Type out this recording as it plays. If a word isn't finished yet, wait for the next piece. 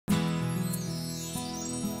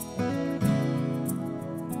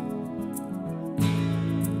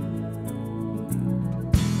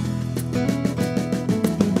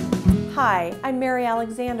Hi, I'm Mary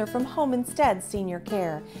Alexander from Home Instead Senior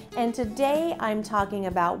Care, and today I'm talking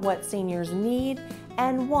about what seniors need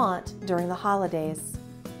and want during the holidays.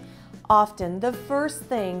 Often, the first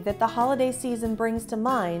thing that the holiday season brings to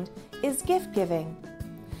mind is gift giving.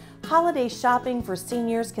 Holiday shopping for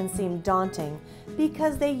seniors can seem daunting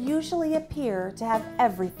because they usually appear to have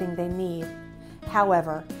everything they need.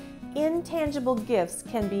 However, intangible gifts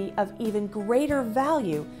can be of even greater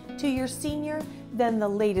value to your senior than the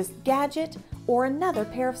latest gadget or another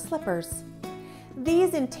pair of slippers.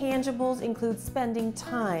 These intangibles include spending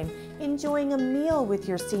time enjoying a meal with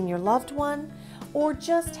your senior loved one or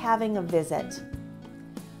just having a visit.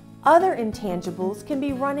 Other intangibles can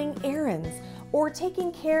be running errands or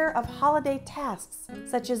taking care of holiday tasks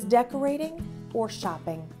such as decorating or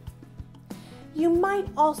shopping. You might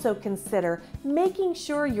also consider making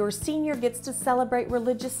sure your senior gets to celebrate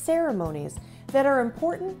religious ceremonies that are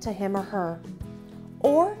important to him or her.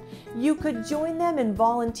 Or you could join them in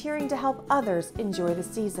volunteering to help others enjoy the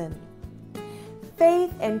season.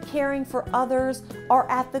 Faith and caring for others are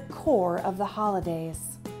at the core of the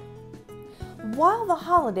holidays. While the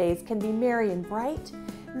holidays can be merry and bright,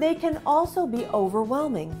 they can also be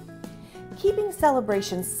overwhelming. Keeping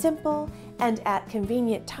celebrations simple and at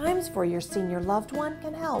convenient times for your senior loved one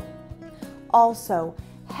can help. Also,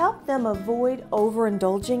 help them avoid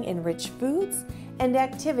overindulging in rich foods and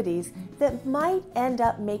activities that might end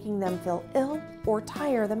up making them feel ill or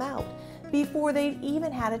tire them out before they've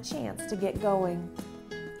even had a chance to get going.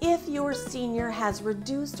 If your senior has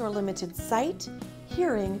reduced or limited sight,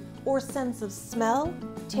 hearing, or sense of smell,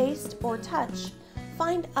 taste, or touch,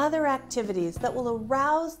 find other activities that will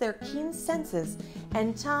arouse their keen senses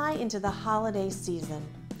and tie into the holiday season.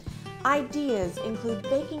 Ideas include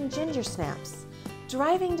baking ginger snaps,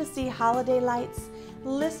 driving to see holiday lights,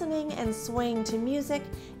 listening and swaying to music,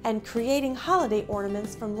 and creating holiday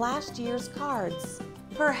ornaments from last year's cards.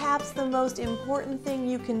 Perhaps the most important thing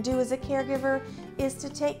you can do as a caregiver is to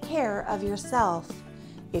take care of yourself.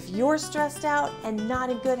 If you're stressed out and not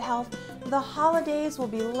in good health, the holidays will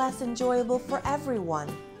be less enjoyable for everyone.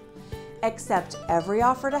 Accept every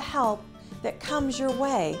offer to help that comes your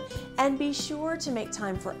way and be sure to make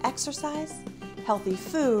time for exercise, healthy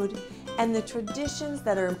food, and the traditions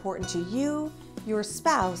that are important to you, your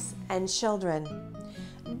spouse, and children.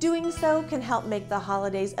 Doing so can help make the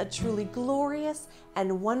holidays a truly glorious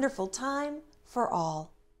and wonderful time for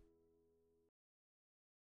all.